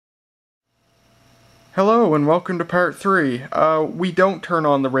Hello and welcome to part 3. We don't turn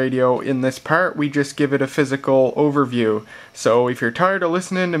on the radio in this part, we just give it a physical overview. So if you're tired of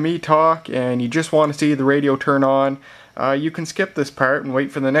listening to me talk and you just want to see the radio turn on, you can skip this part and wait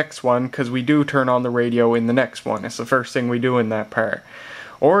for the next one, because we do turn on the radio in the next one. It's the first thing we do in that part.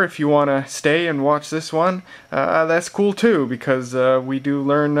 Or if you want to stay and watch this one, that's cool too, because we do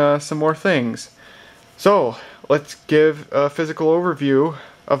learn some more things. So let's give a physical overview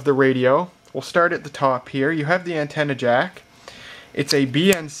of the radio. We'll start at the top here. You have the antenna jack. It's a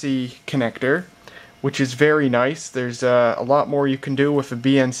BNC connector, which is very nice. There's a lot more you can do with a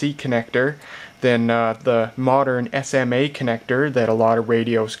BNC connector than the modern SMA connector that a lot of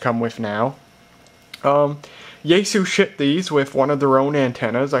radios come with now. Yaesu shipped these with one of their own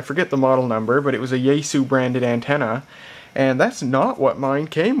antennas. I forget the model number, but it was a Yaesu branded antenna, and that's not what mine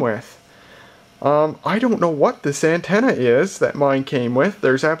came with. I don't know what this antenna is that mine came with.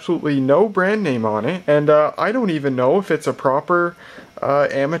 There's absolutely no brand name on it, and I don't even know if it's a proper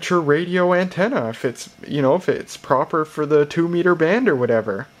amateur radio antenna, if it's proper for the 2-meter band or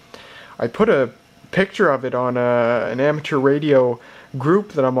whatever. I put a picture of it on an amateur radio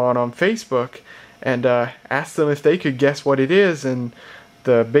group that I'm on Facebook, and asked them if they could guess what it is, and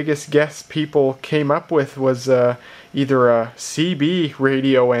the biggest guess people came up with was either a CB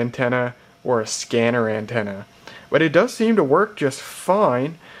radio antenna or a scanner antenna. But it does seem to work just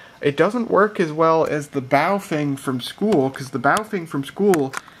fine. It doesn't work as well as the bow thing from school, because the bow thing from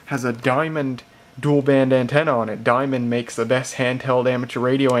school has a diamond dual band antenna on it. Diamond makes the best handheld amateur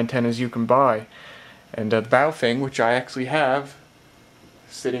radio antennas you can buy. And the bow thing, which I actually have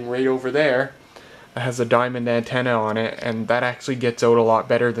sitting right over there, has a diamond antenna on it, and that actually gets out a lot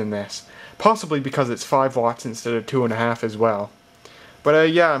better than this. Possibly because it's 5 watts instead of 2.5 as well.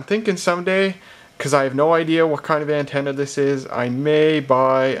 But yeah, I'm thinking someday, because I have no idea what kind of antenna this is, I may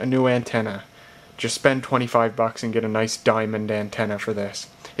buy a new antenna. Just spend 25 bucks and get a nice diamond antenna for this.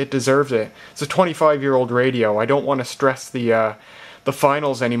 It deserves it. It's a 25-year-old radio. I don't want to stress the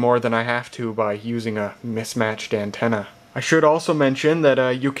finals any more than I have to by using a mismatched antenna. I should also mention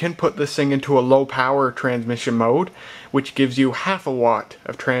that you can put this thing into a low power transmission mode, which gives you half a watt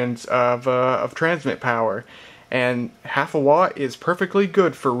of transmit power. And half a watt is perfectly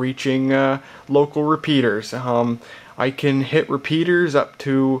good for reaching local repeaters. I can hit repeaters up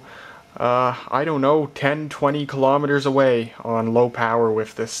to, I don't know, 10-20 kilometers away on low power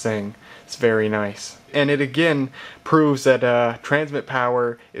with this thing. It's very nice. And it again proves that transmit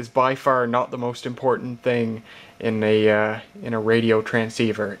power is by far not the most important thing in a radio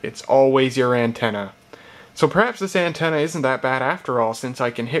transceiver. It's always your antenna. So perhaps this antenna isn't that bad after all, since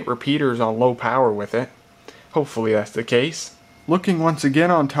I can hit repeaters on low power with it. Hopefully that's the case. Looking once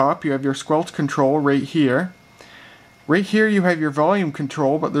again on top, you have your squelch control right here. Right here you have your volume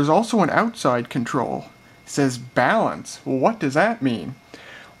control, but there's also an outside control. It says balance. Well, what does that mean?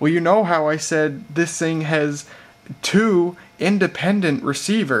 Well, you know how I said this thing has 2 independent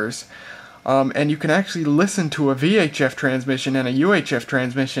receivers, and you can actually listen to a VHF transmission and a UHF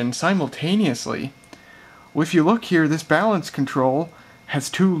transmission simultaneously. Well, if you look here, this balance control has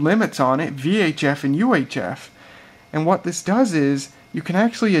 2 limits on it, VHF and UHF. And what this does is, you can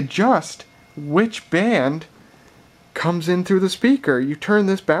actually adjust which band comes in through the speaker. You turn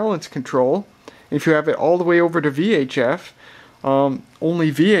this balance control, if you have it all the way over to VHF,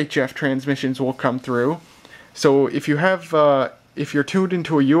 only VHF transmissions will come through. So if you have, if you're tuned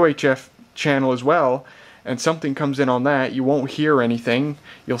into a UHF channel as well, and something comes in on that, you won't hear anything.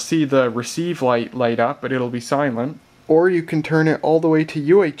 You'll see the receive light up, but it'll be silent. Or you can turn it all the way to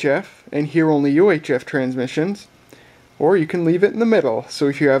UHF and hear only UHF transmissions, or you can leave it in the middle. So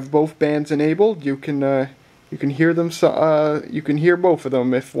if you have both bands enabled, you can hear them. You can hear both of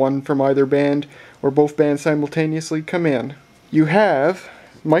them if one from either band or both bands simultaneously come in. You have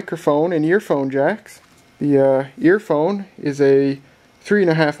microphone and earphone jacks. The earphone is a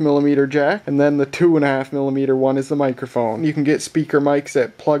 3.5mm jack, and then the 2.5mm one is the microphone. You can get speaker mics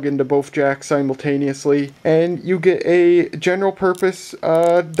that plug into both jacks simultaneously, and you get a general purpose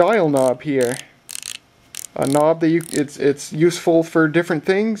dial knob here. A knob that it's useful for different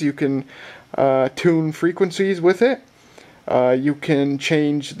things. You can tune frequencies with it. You can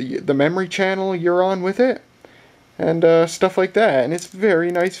change the memory channel you're on with it, and stuff like that. And it's a very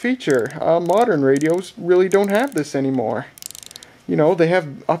nice feature. Modern radios really don't have this anymore. You know, they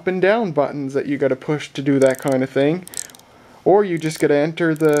have up and down buttons that you gotta push to do that kind of thing. Or you just gotta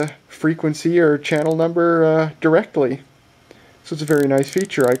enter the frequency or channel number directly. So it's a very nice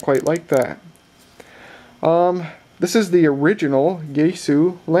feature. I quite like that. This is the original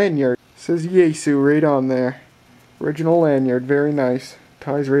Yaesu lanyard. It says Yaesu right on there. Original lanyard, very nice.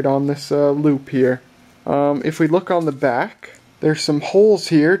 Ties right on this loop here. If we look on the back, there's some holes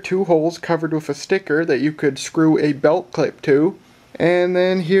here, 2 holes covered with a sticker that you could screw a belt clip to. And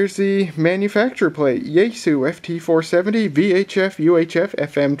then here's the manufacturer plate. Yaesu FT-470 VHF UHF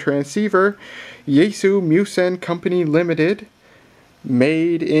FM transceiver, Yaesu Musen Company Limited,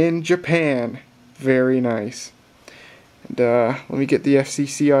 made in Japan. Very nice. And let me get the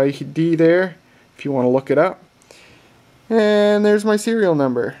FCC ID there if you want to look it up. And there's my serial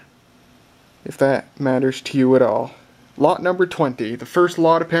number, if that matters to you at all. Lot number 20, the first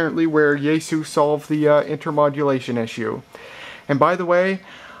lot apparently where Yaesu solved the intermodulation issue. And by the way,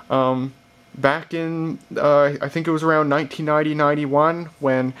 back in, I think it was around 1990-91,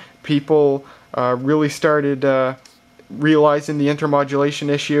 when people really started realizing the intermodulation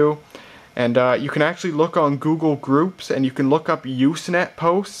issue. And you can actually look on Google Groups, and you can look up Usenet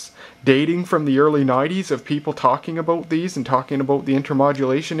posts dating from the early 90s of people talking about these and talking about the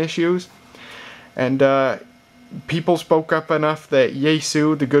intermodulation issues. And people spoke up enough that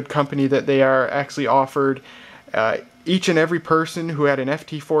Yaesu, the good company that they are, actually offered each and every person who had an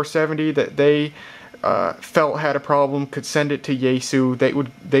FT-470 that they felt had a problem could send it to Yaesu.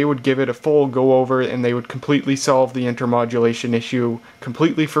 They would give it a full go over, and they would completely solve the intermodulation issue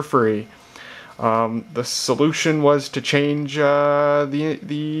completely for free. The solution was to change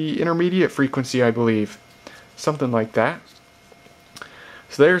the intermediate frequency, I believe, something like that.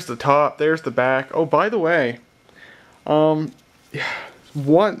 So there's the top, there's the back. Oh, by the way,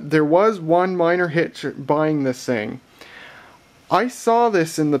 there was one minor hitch buying this thing. I saw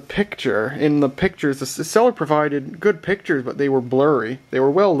this in the pictures. The seller provided good pictures, but they were blurry. They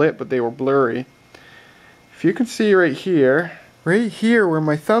were well lit, but they were blurry. If you can see right here where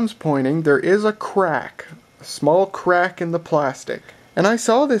my thumb's pointing, there is a crack, a small crack in the plastic. And I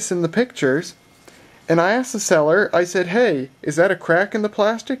saw this in the pictures, and I asked the seller, I said, hey, is that a crack in the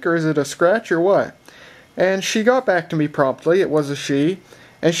plastic, or is it a scratch, or what? And she got back to me promptly, it was a she,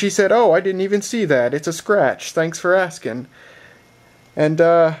 and she said, oh, I didn't even see that, it's a scratch, thanks for asking. And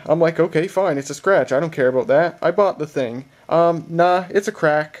I'm like, okay, fine, it's a scratch, I don't care about that. I bought the thing. Nah, it's a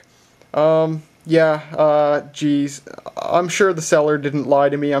crack. Geez, I'm sure the seller didn't lie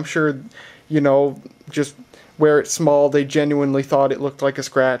to me. I'm sure, just where it's small, they genuinely thought it looked like a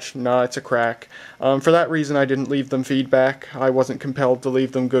scratch. Nah, it's a crack. For that reason, I didn't leave them feedback. I wasn't compelled to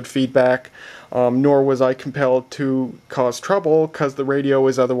leave them good feedback, nor was I compelled to cause trouble, because the radio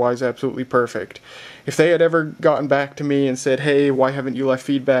is otherwise absolutely perfect. If they had ever gotten back to me and said, hey, why haven't you left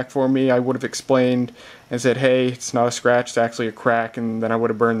feedback for me, I would have explained and said, hey, it's not a scratch, it's actually a crack, and then I would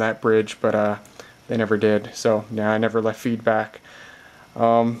have burned that bridge, but they never did. So, yeah, I never left feedback.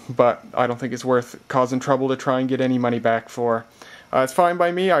 But I don't think it's worth causing trouble to try and get any money back for. It's fine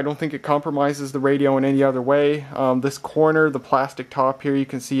by me. I don't think it compromises the radio in any other way. This corner, the plastic top here, you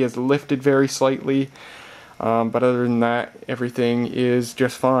can see is lifted very slightly. But other than that, everything is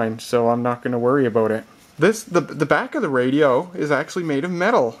just fine, so I'm not going to worry about it. The back of the radio is actually made of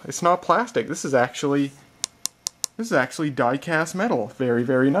metal. It's not plastic. This is actually die-cast metal. Very,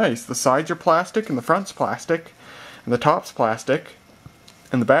 very nice. The sides are plastic, and the front's plastic, and the top's plastic,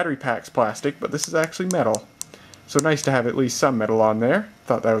 and the battery pack's plastic, but this is actually metal. So nice to have at least some metal on there.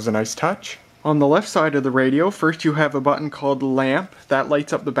 Thought that was a nice touch. On the left side of the radio, first you have a button called lamp. That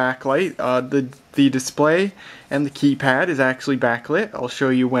lights up the backlight. The display and the keypad is actually backlit. I'll show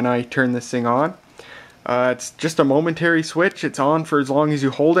you when I turn this thing on. It's just a momentary switch. It's on for as long as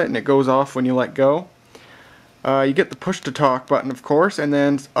you hold it, and it goes off when you let go. You get the push-to-talk button, of course, and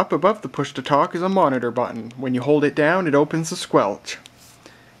then up above the push-to-talk is a monitor button. When you hold it down, it opens the squelch.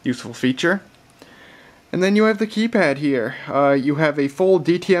 Useful feature. And then you have the keypad here. You have a full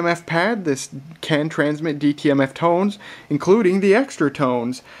DTMF pad. This can transmit DTMF tones, including the extra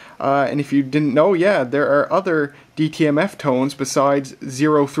tones. And if you didn't know, yeah, there are other DTMF tones besides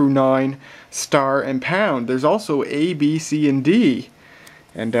 0 through 9, star, and pound. There's also A, B, C, and D.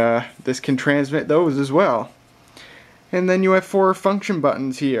 And this can transmit those as well. And then you have 4 function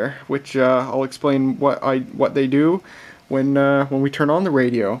buttons here, which I'll explain what they do when we turn on the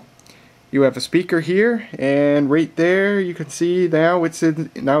radio. You have a speaker here, and right there you can see now it's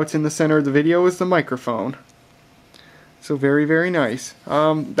in the center of the video is the microphone. So very, very nice.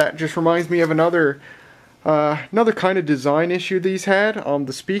 That just reminds me of another kind of design issue these had.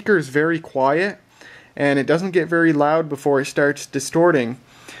 The speaker is very quiet, and it doesn't get very loud before it starts distorting.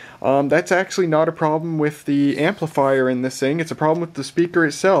 That's actually not a problem with the amplifier in this thing. It's a problem with the speaker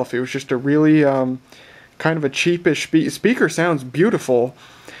itself. It was just a really kind of a cheapish speaker. Sounds beautiful,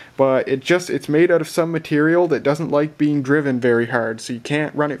 but it's made out of some material that doesn't like being driven very hard, so you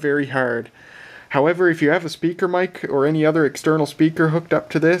can't run it very hard. However, if you have a speaker mic or any other external speaker hooked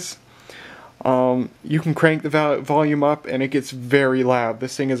up to this, You can crank the volume up and it gets very loud.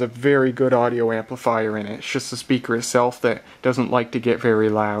 This thing has a very good audio amplifier in it. It's just the speaker itself that doesn't like to get very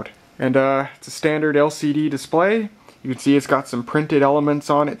loud. And it's a standard LCD display. You can see it's got some printed elements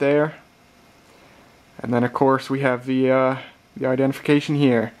on it there. And then of course we have the identification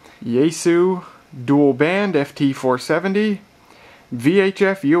here. Yaesu dual band FT-470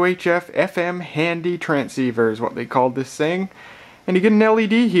 VHF, UHF, FM handy transceiver is what they called this thing. And you get an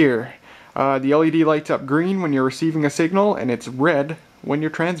LED here. The LED lights up green when you're receiving a signal, and it's red when you're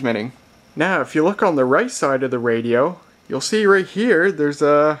transmitting. Now, if you look on the right side of the radio, you'll see right here, there's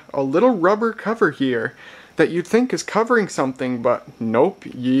a little rubber cover here that you'd think is covering something, but nope,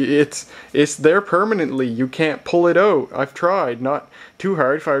 it's there permanently. You can't pull it out. I've tried, not too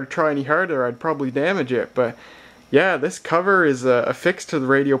hard. If I were to try any harder, I'd probably damage it, but yeah, this cover is affixed to the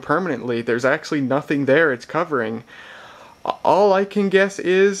radio permanently. There's actually nothing there it's covering. All I can guess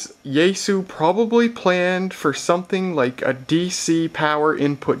is Yaesu probably planned for something like a DC power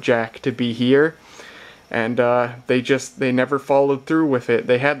input jack to be here, and they never followed through with it.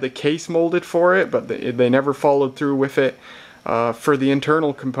 They had the case molded for it, but they never followed through with it for the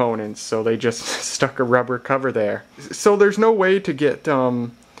internal components, so they just stuck a rubber cover there. So there's no way to get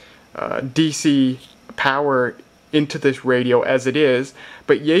DC power into this radio as it is,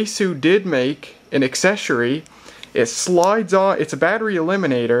 but Yaesu did make an accessory. It slides on, it's a battery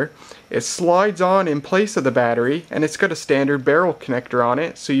eliminator, it slides on in place of the battery, and it's got a standard barrel connector on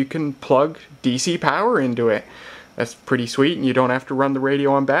it, so you can plug DC power into it. That's pretty sweet, and you don't have to run the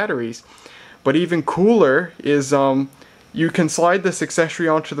radio on batteries. But even cooler is you can slide this accessory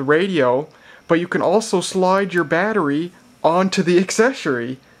onto the radio, but you can also slide your battery onto the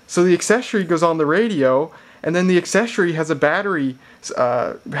accessory. So the accessory goes on the radio, and then the accessory has a battery,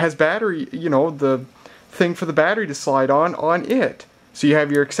 you know, the thing for the battery to slide on it. So you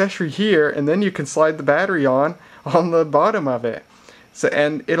have your accessory here, and then you can slide the battery on the bottom of it. So,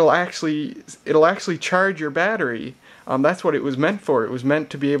 and it'll actually charge your battery. That's what it was meant for. It was meant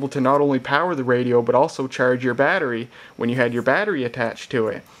to be able to not only power the radio, but also charge your battery when you had your battery attached to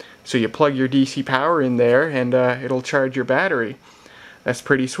it. So you plug your DC power in there, and it'll charge your battery. That's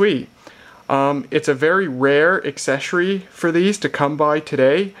pretty sweet. It's a very rare accessory for these to come by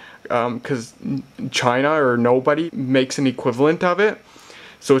today, because China or nobody makes an equivalent of it.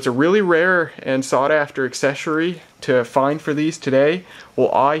 So it's a really rare and sought after accessory to find for these today.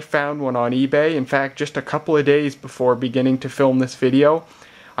 Well, I found one on eBay. In fact, just a couple of days before beginning to film this video,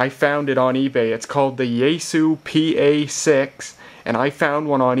 I found it on eBay. It's called the Yaesu PA6, and I found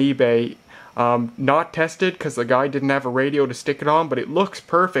one on eBay. Not tested because the guy didn't have a radio to stick it on, but it looks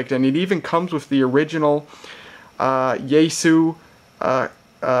perfect, and it even comes with the original Yaesu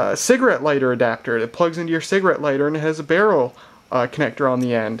cigarette lighter adapter that plugs into your cigarette lighter, and it has a barrel connector on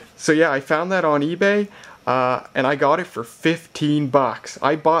the end. So yeah, I found that on eBay, and I got it for 15 bucks.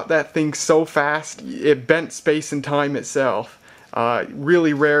 I bought that thing so fast, it bent space and time itself.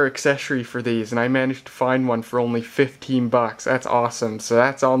 Really rare accessory for these, and I managed to find one for only 15 bucks. That's awesome. So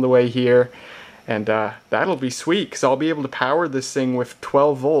that's on the way here, and that'll be sweet because I'll be able to power this thing with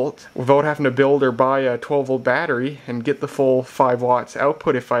 12 volts without having to build or buy a 12 volt battery and get the full 5 watts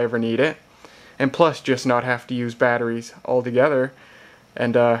output if I ever need it, and plus just not have to use batteries altogether.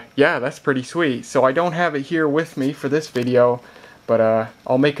 And yeah, that's pretty sweet. So I don't have it here with me for this video, but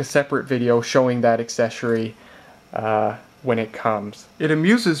I'll make a separate video showing that accessory when it comes. It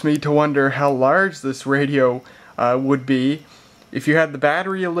amuses me to wonder how large this radio would be if you had the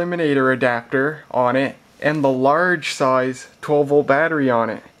battery eliminator adapter on it and the large size 12 volt battery on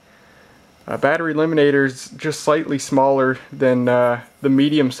it. Battery eliminator is just slightly smaller than the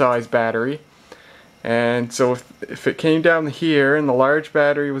medium sized battery, and so if it came down here and the large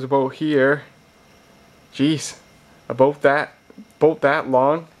battery was about here, geez, about that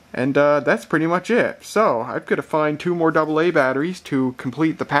long. And that's pretty much it. So I've got to find 2 more AA batteries to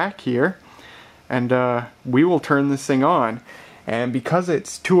complete the pack here, and we will turn this thing on. And because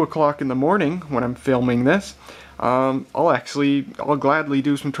it's 2 o'clock in the morning when I'm filming this, I'll gladly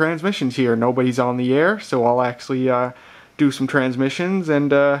do some transmissions here. Nobody's on the air, so I'll actually do some transmissions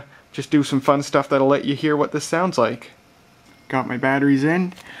and just do some fun stuff that'll let you hear what this sounds like. Got my batteries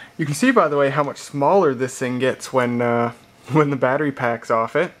in. You can see, by the way, how much smaller this thing gets when the battery pack's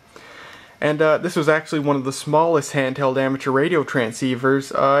off it. And this was actually one of the smallest handheld amateur radio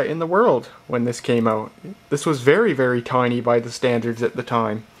transceivers in the world when this came out. This was very, very tiny by the standards at the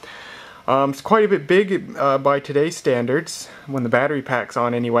time. It's quite a bit big by today's standards, when the battery pack's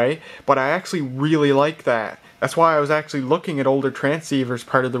on anyway, but I actually really like that. That's why I was actually looking at older transceivers.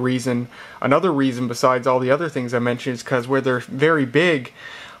 Part of the reason, another reason besides all the other things I mentioned, is because where they're very big,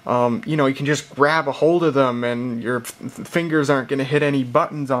 You know, you can just grab a hold of them and your fingers aren't going to hit any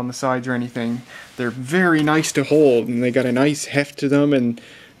buttons on the sides or anything. They're very nice to hold, and they got a nice heft to them, and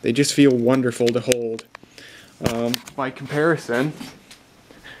they just feel wonderful to hold. By comparison,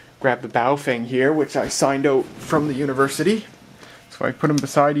 grab the Baofeng here, which I signed out from the university. So I put them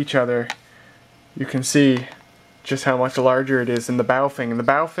beside each other. You can see just how much larger it is in the Baofeng. And the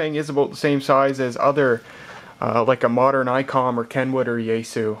Baofeng is about the same size as other like a modern ICOM or Kenwood or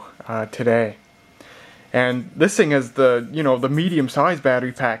Yaesu today. And this thing has the, you know, the medium-sized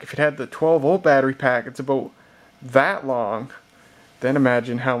battery pack. If it had the 12-volt battery pack, it's about that long. Then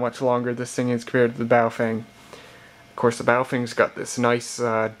imagine how much longer this thing is compared to the Baofeng. Of course, the Baofeng's got this nice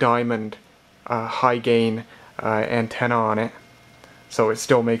diamond high-gain antenna on it. So it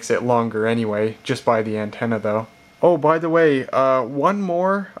still makes it longer anyway, just by the antenna though. Oh, by the way, one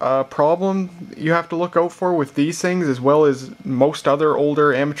more problem you have to look out for with these things, as well as most other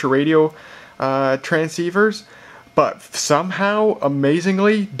older amateur radio transceivers, but somehow,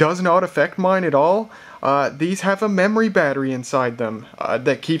 amazingly, does not affect mine at all. These have a memory battery inside them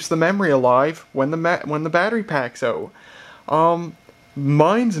that keeps the memory alive when the battery pack's out.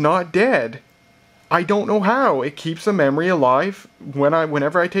 Mine's not dead. I don't know how. It keeps the memory alive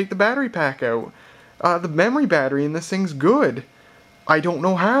whenever I take the battery pack out. The memory battery in this thing's good. I don't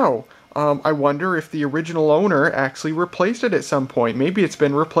know how. I wonder if the original owner actually replaced it at some point. Maybe it's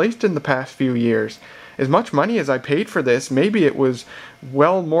been replaced in the past few years. As much money as I paid for this, maybe it was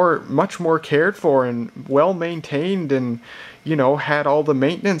much more cared for and well maintained, and, you know, had all the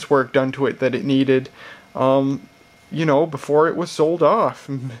maintenance work done to it that it needed, you know, before it was sold off.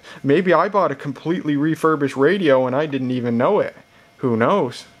 Maybe I bought a completely refurbished radio and I didn't even know it. Who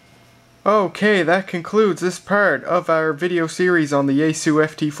knows? Okay, that concludes this part of our video series on the Yaesu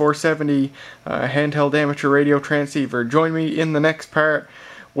FT-470 handheld amateur radio transceiver. Join me in the next part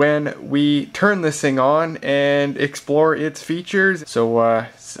when we turn this thing on and explore its features. So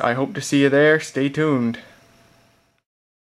I hope to see you there. Stay tuned.